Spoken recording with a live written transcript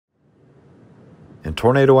In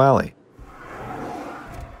Tornado Alley,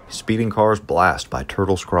 speeding cars blast by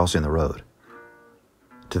turtles crossing the road.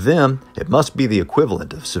 To them, it must be the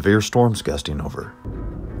equivalent of severe storms gusting over.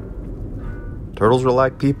 Turtles are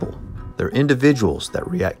like people. They're individuals that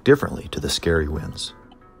react differently to the scary winds.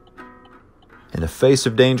 In the face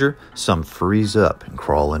of danger, some freeze up and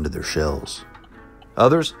crawl into their shells.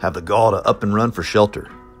 Others have the gall to up and run for shelter.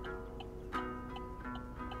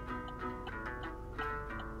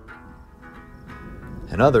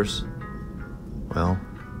 And others, well,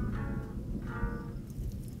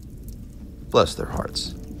 bless their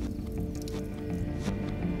hearts.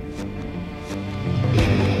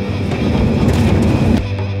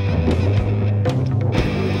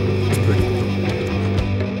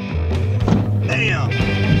 Bam!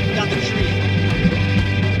 Got the tree.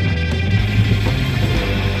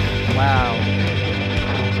 Wow.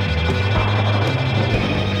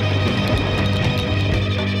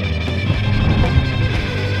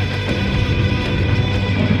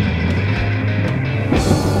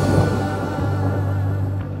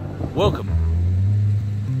 Welcome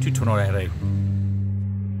to Tornado Alley.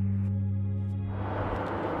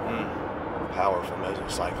 Powerful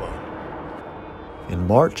mesocyclone. In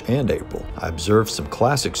March and April, I observed some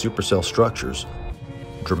classic supercell structures,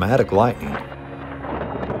 dramatic lightning,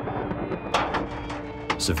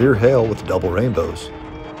 severe hail with double rainbows,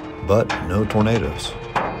 but no tornadoes.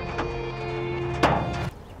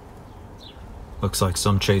 Looks like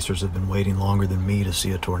some chasers have been waiting longer than me to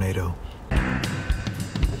see a tornado.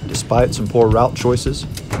 Despite some poor route choices,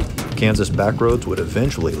 Kansas backroads would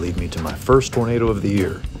eventually lead me to my first tornado of the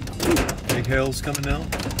year. Big hail's coming now.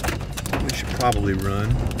 We should probably run.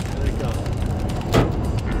 There they go.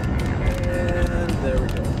 And there we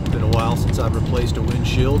go. Been a while since I've replaced a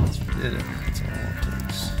windshield. That's all it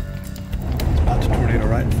takes. It's about to tornado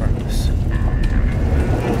right in front of us.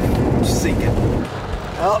 Sinking.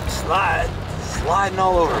 Oh, sliding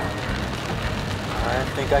all over. I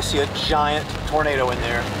think I see a giant tornado in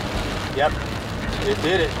there. Yep, it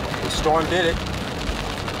did it. The storm did it.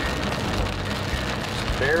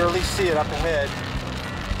 Just barely see it up ahead.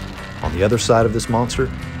 On the other side of this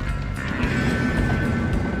monster,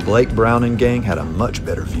 Blake Brown and gang had a much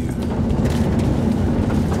better view.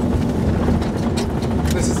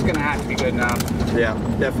 This is gonna have to be good now. Yeah,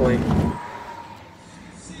 definitely.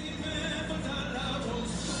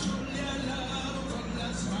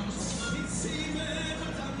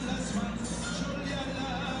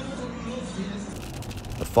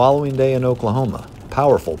 The following day in Oklahoma,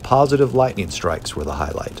 powerful positive lightning strikes were the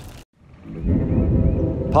highlight.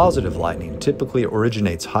 Positive lightning typically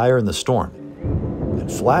originates higher in the storm, and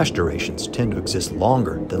flash durations tend to exist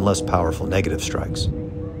longer than less powerful negative strikes.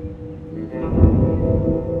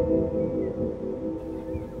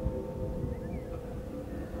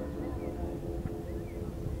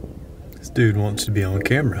 This dude wants to be on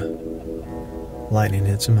camera. Lightning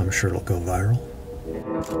hits him, I'm sure it'll go viral.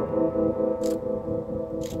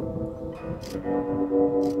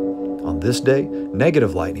 On this day,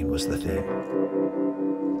 negative lightning was the theme.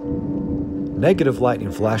 Negative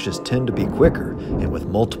lightning flashes tend to be quicker and with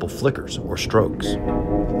multiple flickers or strokes.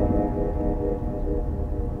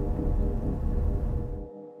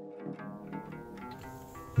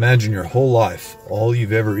 Imagine your whole life, all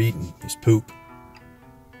you've ever eaten is poop.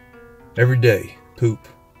 Every day, poop.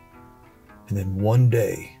 And then one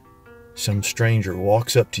day, some stranger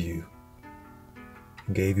walks up to you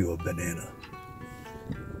and gave you a banana.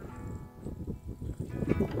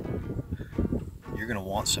 You're gonna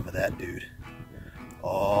want some of that, dude.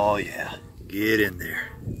 Oh yeah, get in there.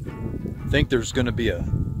 I think there's gonna be a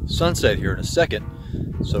sunset here in a second,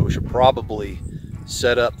 so we should probably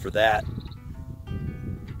set up for that.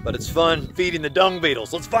 But it's fun feeding the dung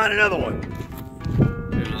beetles. Let's find another one.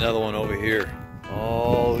 There's another one over here.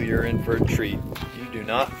 Oh, you're in for a treat. You do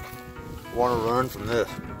not want to run from this.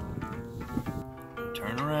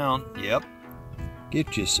 Turn around. Yep.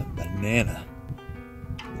 Get you some banana.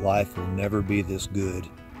 Life will never be this good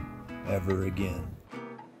ever again.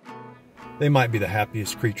 They might be the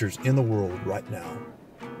happiest creatures in the world right now,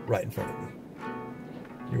 right in front of me.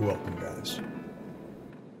 You're welcome, guys.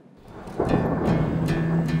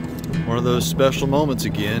 One of those special moments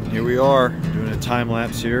again. Here we are, doing a time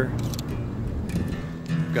lapse here.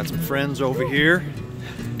 Got some friends over here.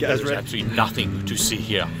 Guys, There's absolutely nothing to see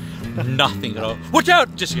here. Nothing at all. Watch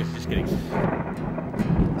out! Just kidding.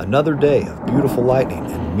 Another day of beautiful lightning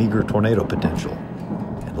and meager tornado potential.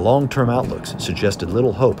 And long-term outlooks suggested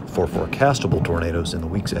little hope for forecastable tornadoes in the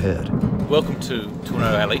weeks ahead. Welcome to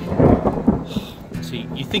Tornado Alley. See,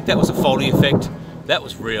 you think that was a folding effect? That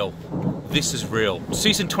was real. This is real.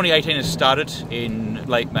 Season 2018 has started in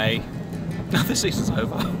late May. The season's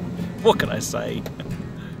over. What can I say?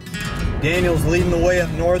 Daniel's leading the way up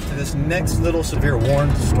north to this next little severe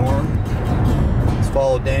warned storm. Let's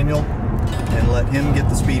follow Daniel and let him get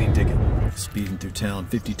the speeding ticket. Speeding through town,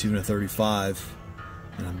 52 and a 35.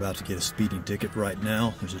 And I'm about to get a speeding ticket right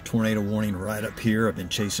now. There's a tornado warning right up here. I've been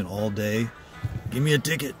chasing all day. Give me a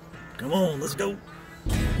ticket. Come on, let's go.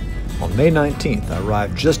 On May 19th, I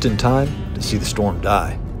arrived just in time to see the storm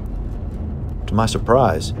die. To my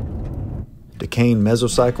surprise, decaying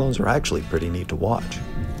mesocyclones are actually pretty neat to watch.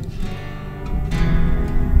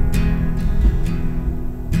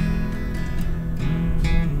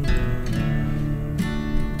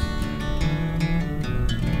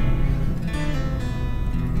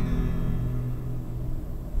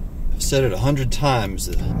 Said it 100 times,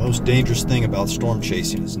 the most dangerous thing about storm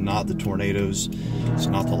chasing is not the tornadoes, it's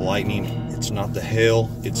not the lightning, it's not the hail,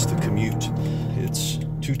 it's the commute. It's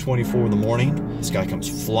 2:24 in the morning. This guy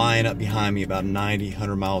comes flying up behind me about 90,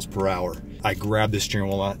 100 miles per hour. I grabbed the steering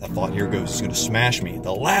wheel. I thought, here goes, he's gonna smash me. At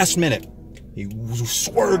the last minute, he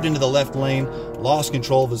swerved into the left lane, lost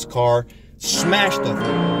control of his car, smashed the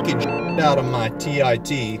fucking shit out of my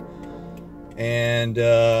TIT, and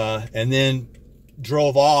then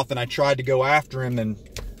drove off, and I tried to go after him, and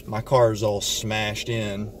my car is all smashed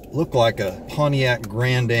in. Looked like a Pontiac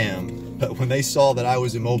Grand Am, but when they saw that I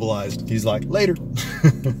was immobilized, he's like, later.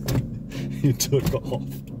 He took off.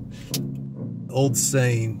 Old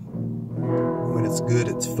saying, when it's good,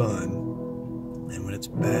 it's fun, and when it's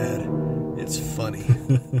bad, it's funny.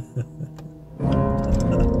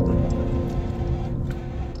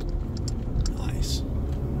 Nice.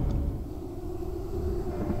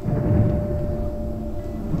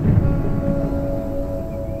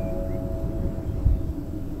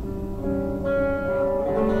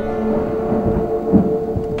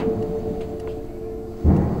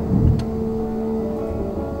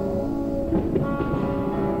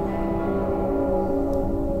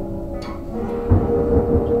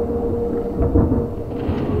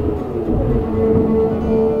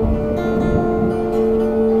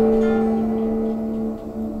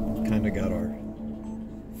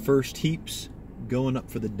 First heaps going up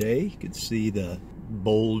for the day. You can see the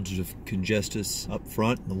bulge of congestus up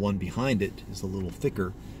front, and the one behind it is a little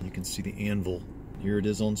thicker. You can see the anvil. Here it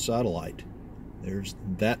is on satellite. There's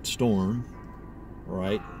that storm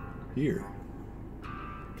right here.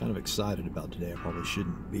 Kind of excited about today. I probably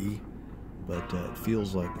shouldn't be, but it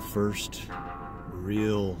feels like the first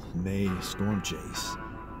real May storm chase.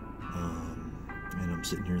 And I'm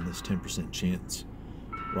sitting here in this 10% chance,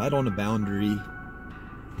 right on the boundary.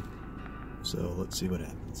 So let's see what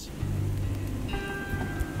happens.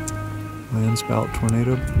 Landspout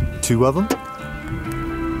tornado, 2 of them.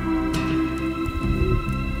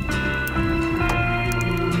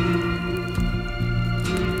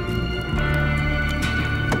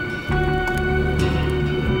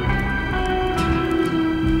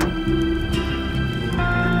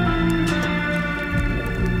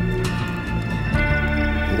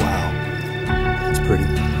 Wow, that's pretty.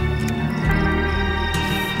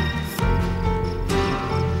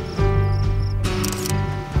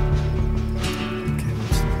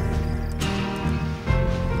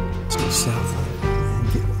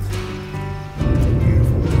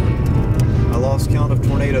 I lost count of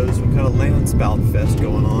tornadoes. What kind of landspout fest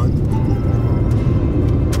going on?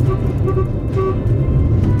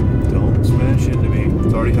 Don't smash into me.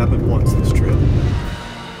 It's already happened once this trip.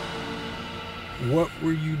 What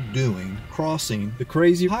were you doing crossing the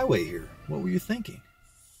crazy highway here? What were you thinking?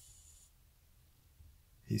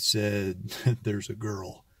 He said, there's a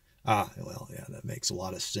girl. Ah, well, yeah, that makes a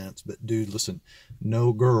lot of sense. But dude, listen,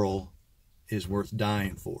 no girl is worth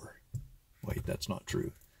dying for. Wait, that's not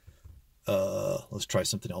true. Let's try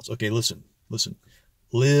something else. Okay, listen.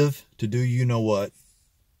 Live to do you know what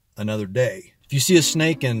another day. If you see a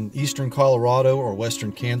snake in eastern Colorado or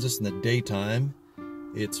western Kansas in the daytime,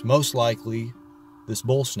 it's most likely this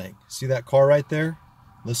bull snake. See that car right there?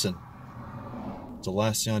 Listen, it's the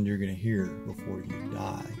last sound you're gonna hear before you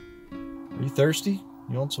die. Are you thirsty?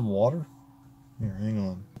 You want some water? Here, hang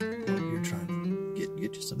on. You're trying to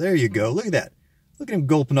get you some. There you go. Look at that. Look at him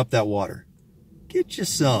gulping up that water. Get you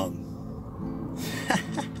some.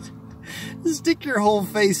 Just stick your whole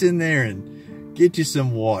face in there and get you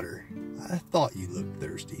some water. I thought you looked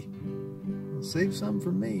thirsty. Save some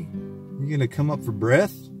for me. You gonna come up for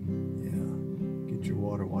breath? Yeah. Get your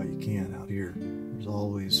water while you can out here. There's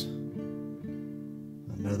always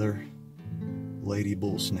another lady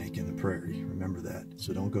bull snake in the prairie. Remember that.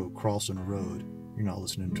 So don't go crossing a road. You're not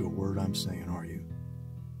listening to a word I'm saying, are you?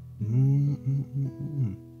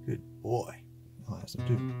 Good boy. I'll have some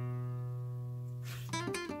too.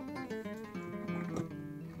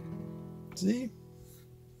 See?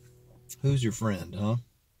 Who's your friend, huh?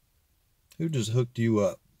 Who just hooked you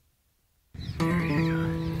up? There you go.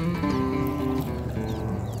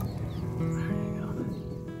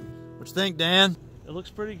 What you think, Dan? It looks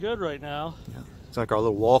pretty good right now. Yeah. It's like our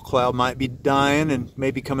little wall cloud might be dying and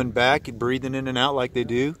maybe coming back and breathing in and out like they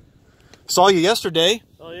do. Saw you yesterday.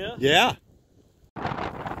 Oh yeah? Yeah.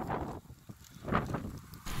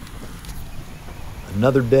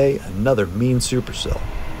 Another day, another mean supercell.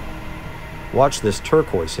 Watch this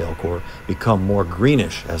turquoise hail core become more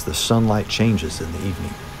greenish as the sunlight changes in the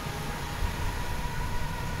evening.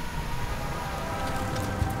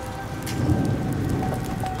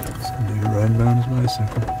 Some dude riding down his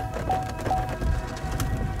bicycle.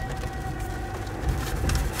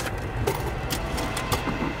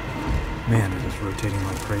 Man, it is rotating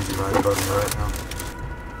like crazy right above me right now.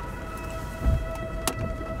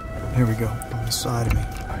 Here we go, on the side of me.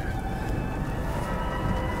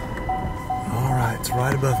 All right, it's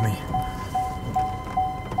right above me.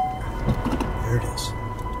 There it is.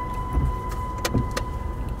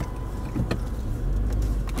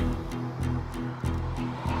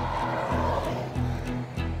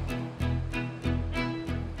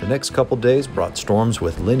 The next couple days brought storms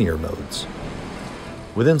with linear modes.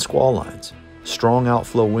 Within squall lines, strong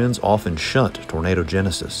outflow winds often shunt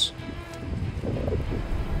tornadogenesis.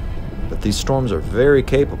 But these storms are very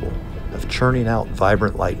capable of churning out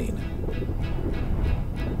vibrant lightning.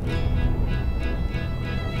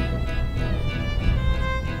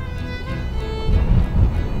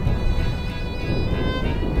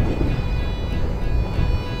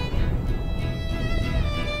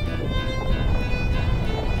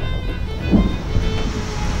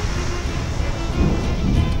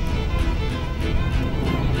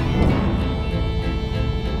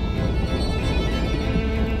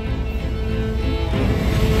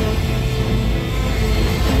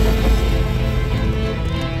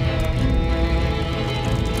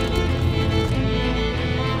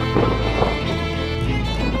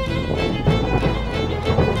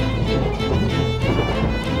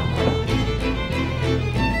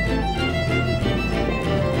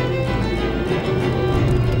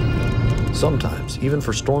 Sometimes, even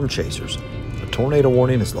for storm chasers, a tornado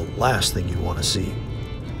warning is the last thing you want to see,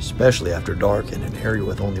 especially after dark in an area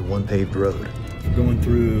with only one paved road. We're going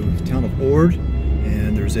through the town of Ord,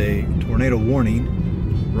 and there's a tornado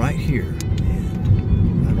warning right here,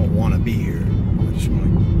 and I don't want to be here. I just want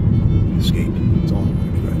to escape. That's all I want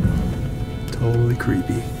to do right now. Totally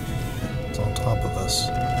creepy. It's on top of us.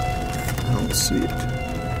 I don't see it.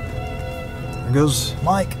 There goes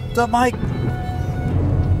Mike. What's up, Mike?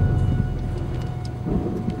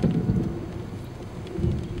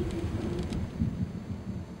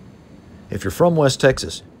 If you're from West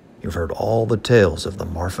Texas, you've heard all the tales of the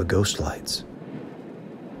Marfa ghost lights.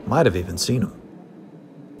 Might have even seen them.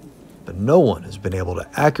 But no one has been able to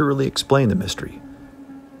accurately explain the mystery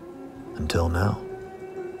until now.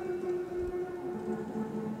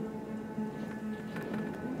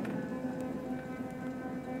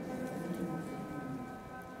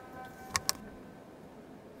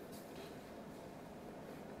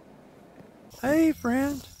 Hey,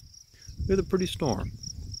 friend. Look at the pretty storm.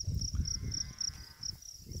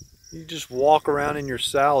 You just walk around in your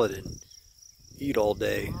salad and eat all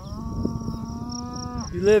day.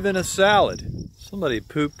 You live in a salad. Somebody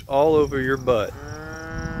pooped all over your butt.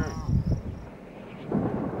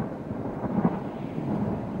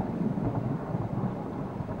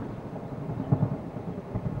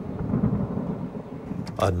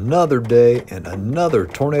 Another day and another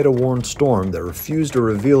tornado-warned storm that refused to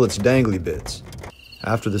reveal its dangly bits.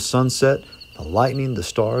 After the sunset, the lightning, the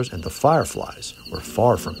stars, and the fireflies were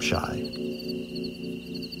far from shy.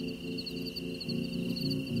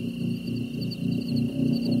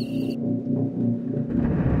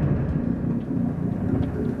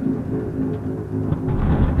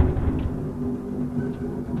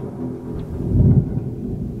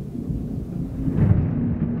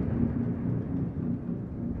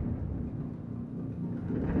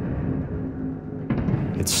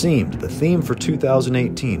 It seemed the theme for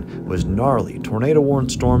 2018 was gnarly,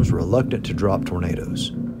 tornado-warned storms reluctant to drop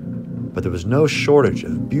tornadoes. But there was no shortage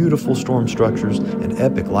of beautiful storm structures and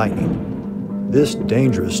epic lightning. This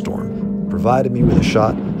dangerous storm provided me with a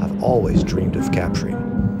shot I've always dreamed of capturing.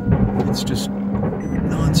 It's just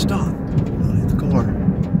non-stop. Not in the car.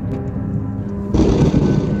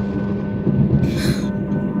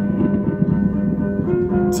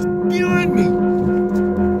 It's behind me.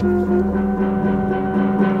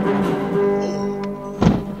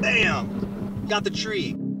 Bam! Got the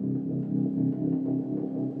tree.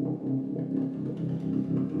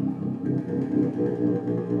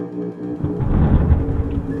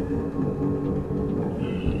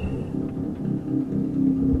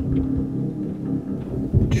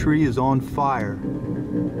 The tree is on fire.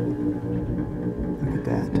 Look at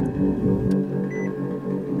that.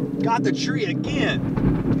 Got the tree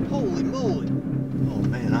again. Holy moly. Oh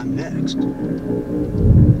man, I'm next.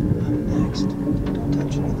 I'm next. Don't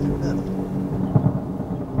touch anything metal.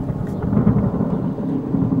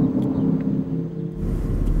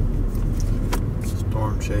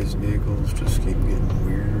 Storm chase vehicles just keep getting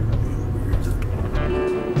weirder and weirder.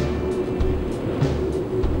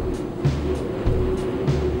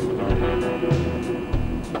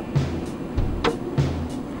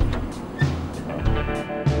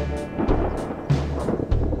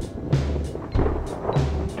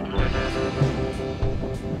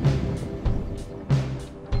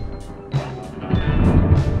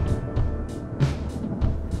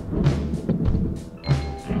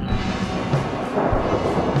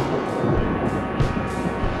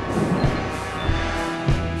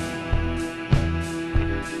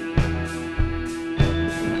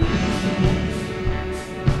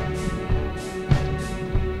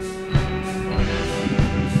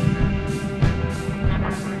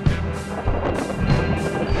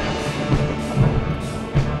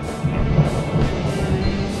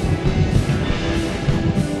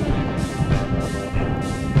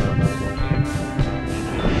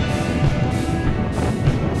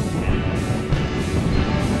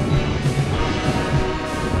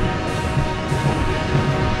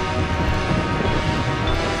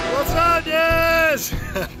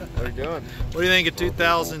 What are you doing? What do you think of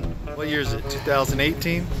 2000? What year is it?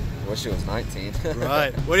 2018? Wish it was 19.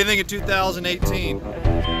 Right. What do you think of 2018?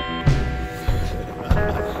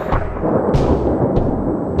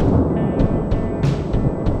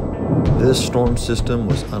 This storm system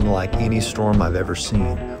was unlike any storm I've ever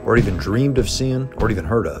seen, or even dreamed of seeing, or even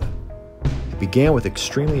heard of. It began with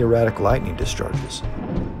extremely erratic lightning discharges.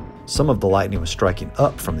 Some of the lightning was striking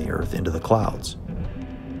up from the earth into the clouds.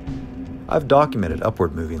 I've documented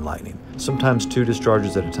upward moving lightning, sometimes 2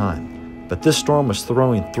 discharges at a time, but this storm was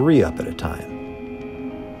throwing 3 up at a time.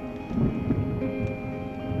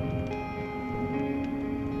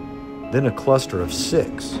 Then a cluster of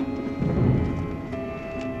 6,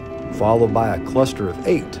 followed by a cluster of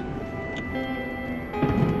 8.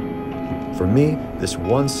 For me, this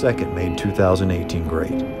 1 second made 2018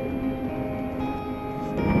 great.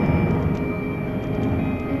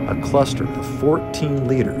 A cluster of 14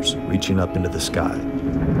 liters reaching up into the sky.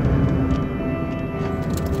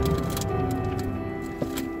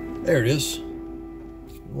 There it is. I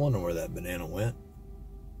wonder where that banana went.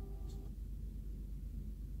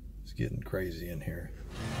 It's getting crazy in here.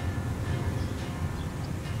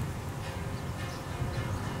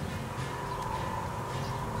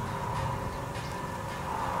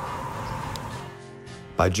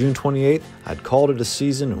 By June 28th, I'd called it a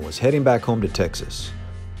season and was heading back home to Texas.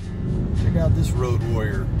 Check out this road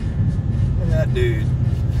warrior. Look at that dude.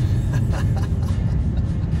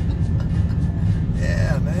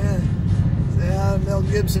 Yeah, man. Say hi to Mel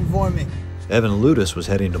Gibson for me. Evan Ludus was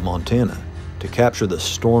heading to Montana to capture the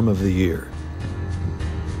storm of the year.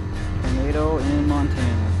 Tornado in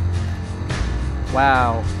Montana.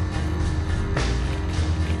 Wow.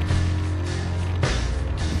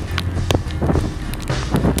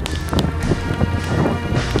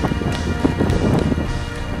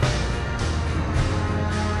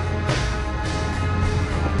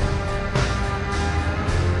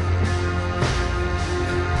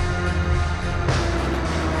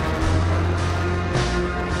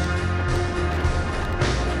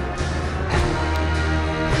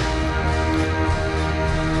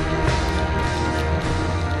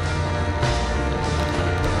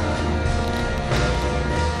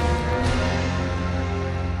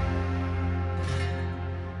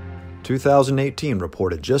 In 2018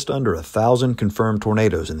 reported just under 1,000 confirmed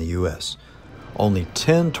tornadoes in the U.S. Only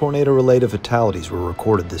 10 tornado-related fatalities were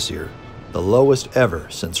recorded this year, the lowest ever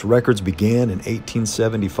since records began in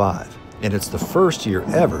 1875. And it's the first year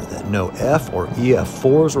ever that no F or EF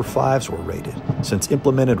 4s or 5s were rated, since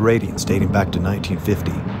implemented ratings dating back to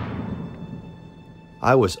 1950.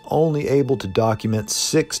 I was only able to document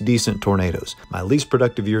 6 decent tornadoes, my least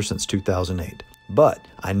productive year since 2008. But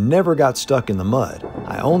I never got stuck in the mud.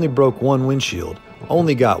 I only broke 1 windshield,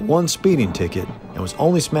 only got 1 speeding ticket, and was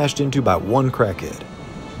only smashed into by 1 crackhead.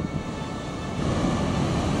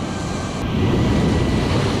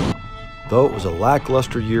 Though it was a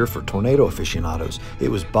lackluster year for tornado aficionados,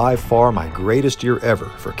 it was by far my greatest year ever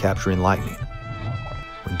for capturing lightning.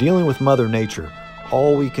 When dealing with Mother Nature,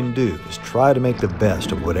 all we can do is try to make the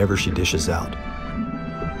best of whatever she dishes out.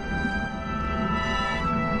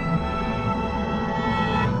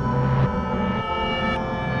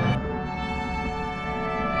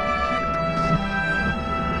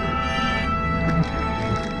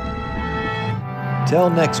 Until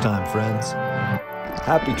next time, friends,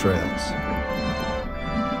 happy trails.